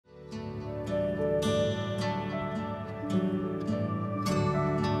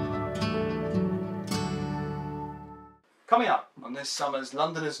Coming up on this summer's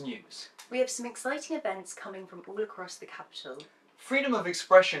Londoners News. We have some exciting events coming from all across the capital. Freedom of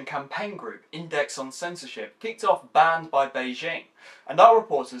Expression campaign group Index on Censorship kicked off Banned by Beijing, and our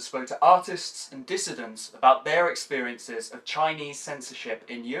reporters spoke to artists and dissidents about their experiences of Chinese censorship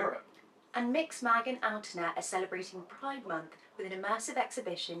in Europe. And MixMag and Outernet are celebrating Pride Month with an immersive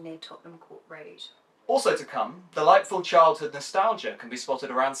exhibition near Tottenham Court Road. Also to come, delightful childhood nostalgia can be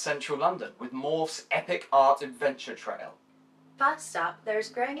spotted around central London with Morph's epic art adventure trail. First up, there is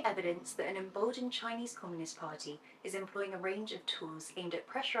growing evidence that an emboldened Chinese Communist Party is employing a range of tools aimed at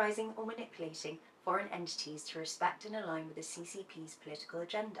pressurising or manipulating foreign entities to respect and align with the CCP's political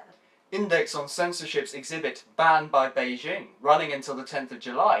agenda. Index on Censorship's exhibit Banned by Beijing, running until the 10th of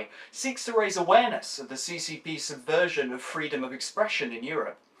July, seeks to raise awareness of the CCP's subversion of freedom of expression in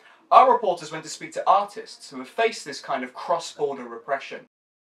Europe. Our reporters went to speak to artists who have faced this kind of cross-border repression.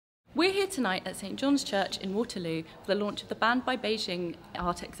 We're here tonight at St John's Church in Waterloo for the launch of the Banned by Beijing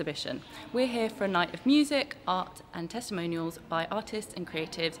art exhibition. We're here for a night of music, art and testimonials by artists and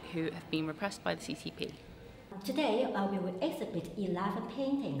creatives who have been repressed by the CCP. Today, we will exhibit 11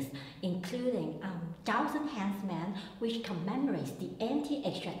 paintings, including Thousand Hands Man, which commemorates the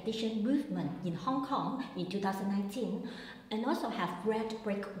anti-extradition movement in Hong Kong in 2019, and also have Red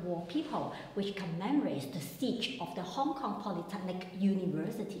Brick Wall People, which commemorates the siege of the Hong Kong Polytechnic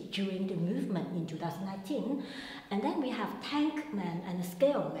University during the movement in 2019. And then we have Tank Man and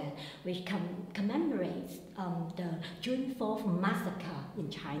Scale Man, which commemorates the June 4th massacre in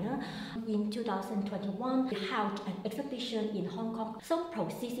China. In 2021, we held an exhibition in Hong Kong. Some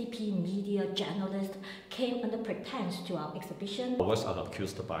pro-CCP media journalists came under pretense to our exhibition. I was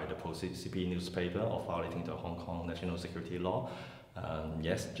accused by the pro-CCP newspaper of violating the Hong Kong national security law.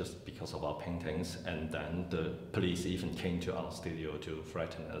 Yes, just because of our paintings, and then the police even came to our studio to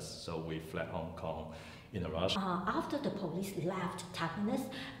threaten us, so we fled Hong Kong in a rush. After the police left tapping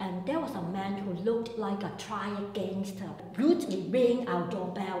and there was a man who looked like a triad gangster, brutally rang our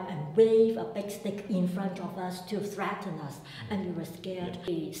doorbell and waved a big stick in front of us to threaten us, and we were scared.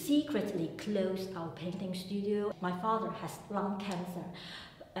 We secretly closed our painting studio. My father has lung cancer.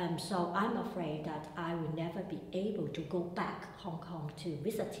 So I'm afraid that I will never be able to go back Hong Kong to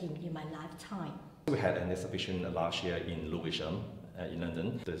visit him in my lifetime. We had an exhibition last year in Lewisham, in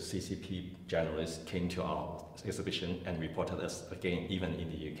London. The CCP journalists came to our exhibition and reported us again, even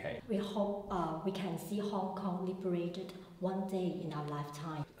in the UK. We hope we can see Hong Kong liberated one day in our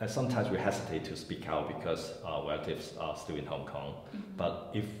lifetime. And sometimes we hesitate to speak out because our relatives are still in Hong Kong.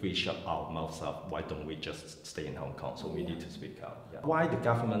 But if we shut our mouths up, why don't we just stay in Hong Kong? So we need to speak out. Yeah. Why the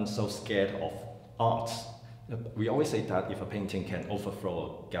government so scared of arts? We always say that if a painting can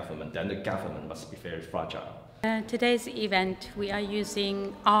overthrow a government, then the government must be very fragile. Today's event, we are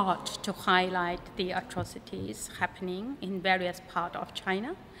using art to highlight the atrocities happening in various parts of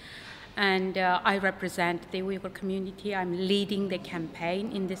China. And I represent the Uyghur community. I'm leading the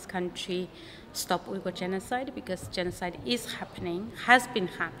campaign in this country, Stop Uyghur Genocide, because genocide is happening, has been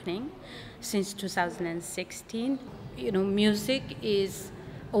happening since 2016. You know, music is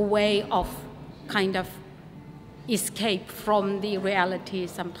a way of kind of escape from the reality.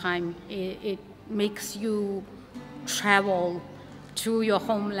 Sometimes it makes you travel to your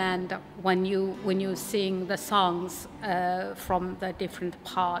homeland when you sing the songs from the different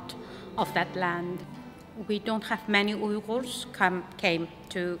part of that land. We don't have many Uyghurs came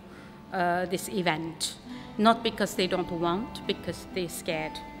to this event, not because they don't want, because they're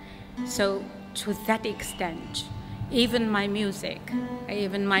scared. So to that extent, even my music,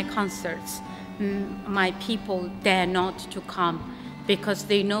 even my concerts, my people dare not to come because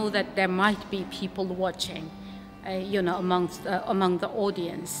they know that there might be people watching, you know, among the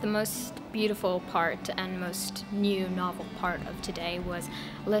audience. The most beautiful part and most new novel part of today was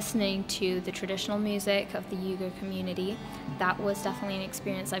listening to the traditional music of the Uyghur community. That was definitely an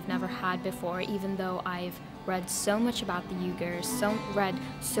experience I've never had before, even though I've read so much about the Uyghurs, read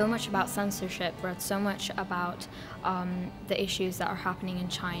so much about censorship, read so much about the issues that are happening in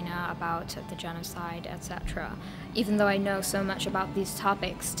China, about the genocide, etc. Even though I know so much about these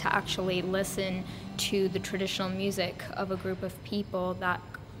topics, to actually listen to the traditional music of a group of people that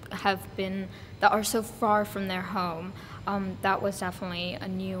are so far from their home, that was definitely a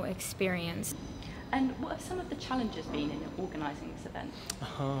new experience. And what have some of the challenges been in organising this event?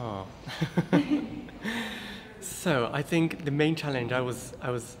 So I think the main challenge I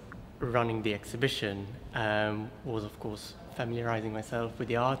was running the exhibition was, of course, familiarizing myself with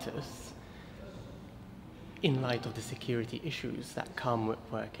the artists in light of the security issues that come with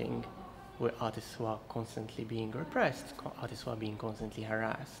working with artists who are constantly being repressed, artists who are being constantly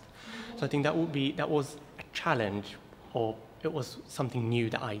harassed. So I think that was a challenge or it was something new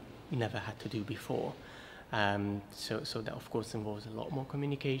that I never had to do before. So that of course involves a lot more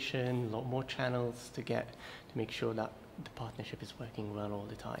communication, a lot more channels to make sure that the partnership is working well all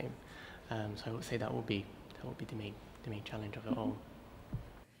the time. So I would say that will be the main challenge of it all.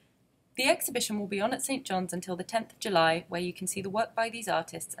 The exhibition will be on at St John's until the 10th of July, where you can see the work by these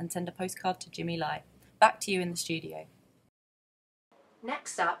artists and send a postcard to Jimmy Lai. Back to you in the studio.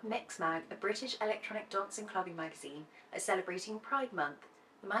 Next up, MixMag, a British electronic dance and clubbing magazine, is celebrating Pride Month.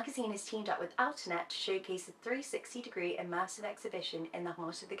 The magazine has teamed up with Outernet to showcase a 360-degree immersive exhibition in the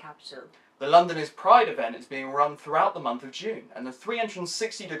heart of the capital. The London is Pride event is being run throughout the month of June, and the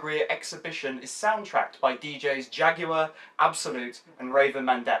 360-degree exhibition is soundtracked by DJs Jaguar, Absolute and Raven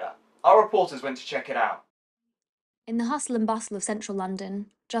Mandela. Our reporters went to check it out. In the hustle and bustle of central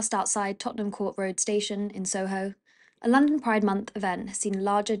London, just outside Tottenham Court Road Station in Soho, a London Pride Month event has seen a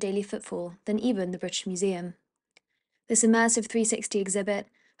larger daily footfall than even the British Museum. This immersive 360 exhibit,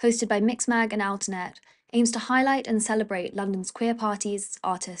 hosted by MixMag and Outernet, aims to highlight and celebrate London's queer parties,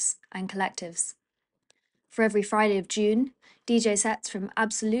 artists and collectives. For every Friday of June, DJ sets from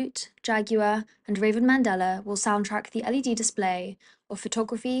Absolute, Jaguar and Raven Mandela will soundtrack the LED display of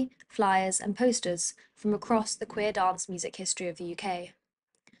photography, flyers and posters from across the queer dance music history of the UK.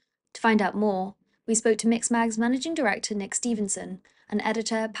 To find out more, we spoke to MixMag's managing director Nick Stevenson and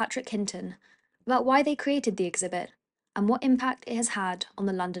editor Patrick Hinton about why they created the exhibit and what impact it has had on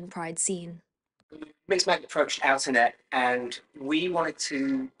the London Pride scene. MixMag approached Outernet and we wanted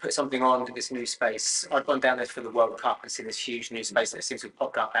to put something on in this new space. I'd gone down there for the World Cup and seen this huge new space that seems to have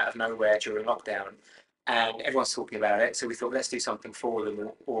popped up out of nowhere during lockdown, and everyone's talking about it, so we thought let's do something for them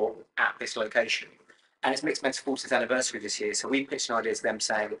or at this location. And it's MixMag's 40th anniversary this year, so we pitched an idea to them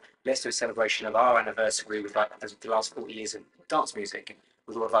saying let's do a celebration of our anniversary with like the last 40 years of dance music,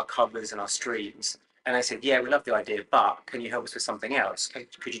 with all of our covers and our streams. And they said, yeah, we love the idea, but can you help us with something else?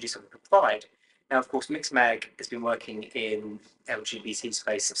 Could you do something for Pride? Now, of course, MixMag has been working in LGBT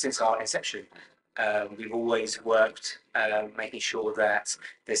space since our inception. We've always worked making sure that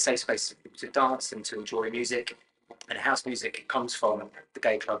there's safe space for people to dance and to enjoy music. And house music comes from the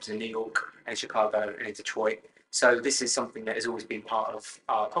gay clubs in New York and Chicago and in Detroit. So this is something that has always been part of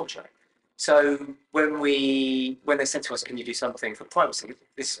our culture. So when they said to us, can you do something for privacy?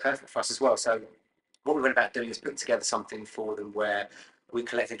 This is perfect for us as well. So what we went about doing is putting together something for them where we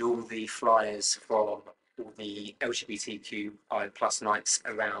collected all the flyers from all the LGBTQI plus nights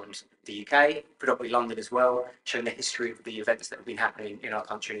around the UK, predominantly London as well, showing the history of the events that have been happening in our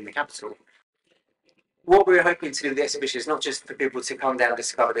country and in the capital. What we were hoping to do with the exhibition is not just for people to come down and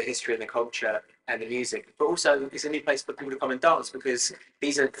discover the history and the culture and the music, but also it's a new place for people to come and dance, because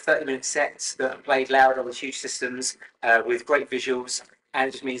these are 30-minute sets that are played loud on the huge systems with great visuals. And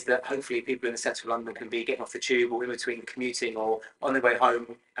it just means that hopefully people in the centre of London can be getting off the tube or in between commuting or on their way home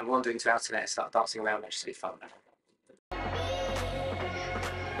and wandering to Outernet and start dancing around. That's just be fun.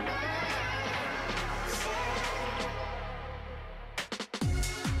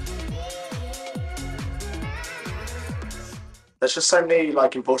 There's just so many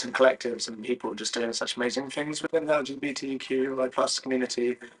like important collectives and people just doing such amazing things within the LGBTQI plus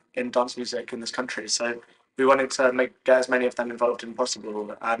community in dance music in this country. So we wanted to get as many of them involved as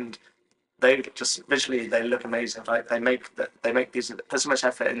possible, and they just visually they look amazing. Like they put so much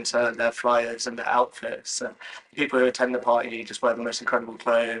effort into their flyers and their outfits. People who attend the party just wear the most incredible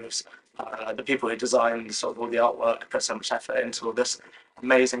clothes. The people who design sort of all the artwork put so much effort into all this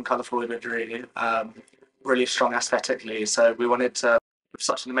amazing, colourful imagery, really strong aesthetically. So we wanted to, with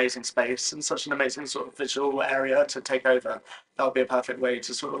such an amazing space and such an amazing sort of visual area to take over, that would be a perfect way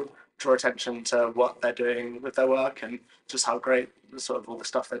to sort of draw attention to what they're doing with their work and just how great sort of all the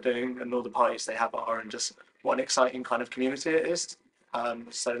stuff they're doing and all the parties they have are, and just what an exciting kind of community it is.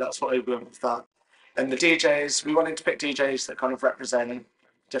 So that's what we went with that. And the DJs, we wanted to pick DJs that kind of represent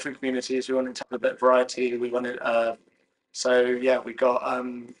different communities. We wanted to have a bit of variety. We wanted, so yeah, we got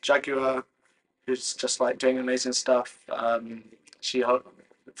Jaguar, who's just like doing amazing stuff. She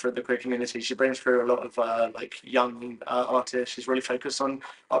for the queer community, she brings through a lot of like young artists. She's really focused on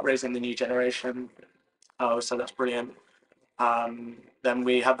upraising the new generation. So that's brilliant. Then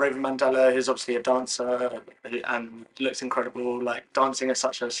we have Raven Mandela, who's obviously a dancer and looks incredible. Like dancing is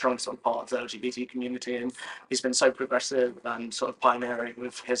such a strong sort of part of the LGBT community, and he's been so progressive and sort of pioneering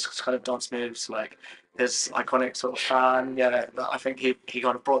with his kind of dance moves, like his iconic sort of fan. Yeah, I think he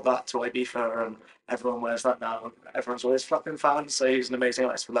kind of brought that to Ibiza, and everyone wears that now. Everyone's always flapping fans, so he's an amazing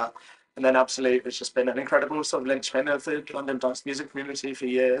artist for that. And then Absolute has just been an incredible sort of linchpin of the London dance music community for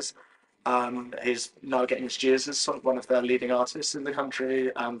years. He's now getting his dues as sort of one of the leading artists in the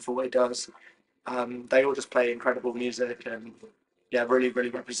country for what he does. They all just play incredible music and yeah, really, really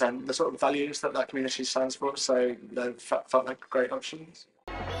represent the sort of values that that community stands for. So they felt like great options.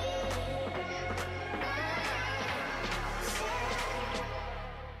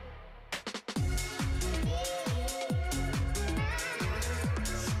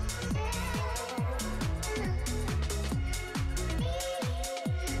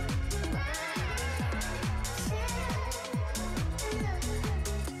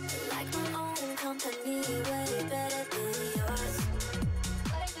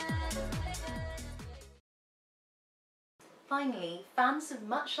 Finally, fans of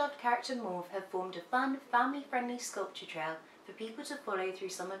much-loved character Morph have formed a fun, family-friendly sculpture trail for people to follow through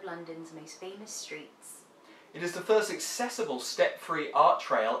some of London's most famous streets. It is the first accessible step-free art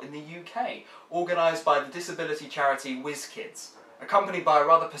trail in the UK, organised by the disability charity WizKids. Accompanied by a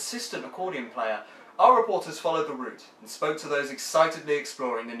rather persistent accordion player, our reporters followed the route and spoke to those excitedly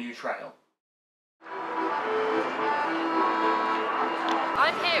exploring the new trail.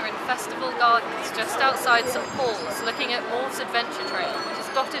 I'm here in Festival Gardens, just outside St Paul's, looking at Morph's Adventure Trail, which is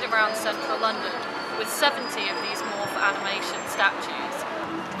dotted around central London, with 70 of these Morph animation statues.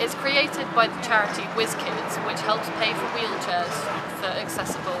 It's created by the charity WizKids, which helps pay for wheelchairs for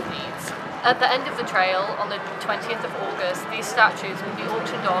accessible needs. At the end of the trail, on the 20th of August, these statues will be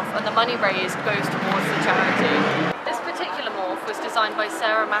auctioned off and the money raised goes towards the charity. This particular Morph was designed by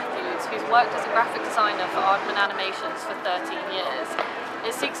Sarah Matthews, who's worked as a graphic designer for Aardman Animations for 13 years.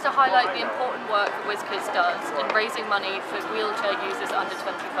 It seeks to highlight the important work that WizKids does in raising money for wheelchair users under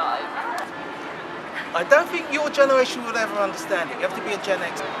 25. I don't think your generation would ever understand it. You have to be a Gen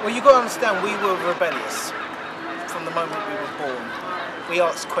X. Well, you've got to understand we were rebellious from the moment we were born. We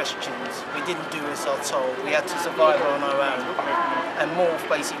asked questions. We didn't do as our told. We had to survive on our own. And Morph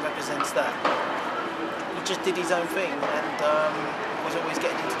basically represents that. He just did his own thing and was always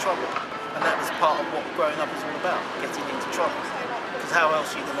getting into trouble. And that was part of what growing up is all about, getting into trouble. Because how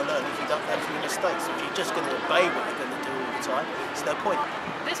else are you going to learn if you don't learn from your mistakes? If you're just going to obey what you're going to do all the time, it's no point.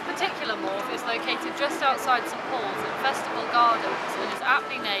 This particular Morph is located just outside St Paul's in Festival Gardens and is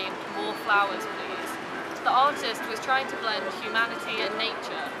aptly named More Flowers Please. The artist was trying to blend humanity and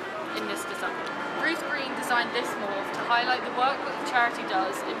nature in this design. Bruce Green designed this Morph to highlight the work that the charity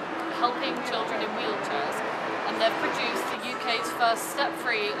does in helping children in wheelchairs, and they've produced the UK's first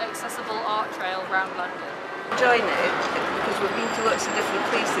step-free accessible art trail around London. Enjoying it because we've been to lots of different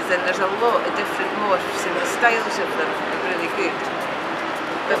places and there's a lot of different morphs and the styles of them are really good.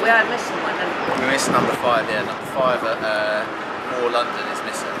 But we are missing one. We missed number 5, yeah. Number 5 at More London is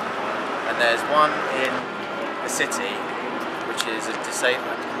missing. And there's one in the city, which is a disabled.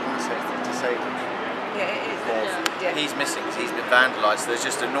 Yeah, it is. Morph. Yeah. He's missing because he's been vandalised. So there's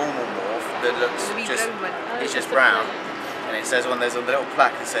just a normal Morph that looks it's just brown. And it says there's a little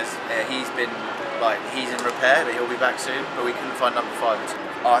plaque that says he's in repair, but he'll be back soon. But we couldn't find number 5.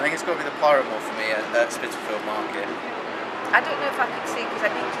 Oh, I think it's got to be the Pirate Morph for me at Spitalfield Market. I don't know if I could say because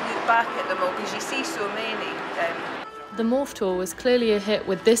I need to look back at them all because you see so many. The Morph tour was clearly a hit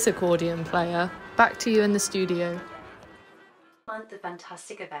with this accordion player. Back to you in the studio. Month of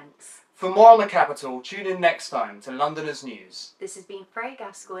fantastic events. For more on the capital, tune in next time to Londoners News. This has been Freya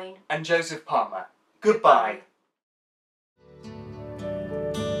Gascoigne and Joseph Palmer. Goodbye.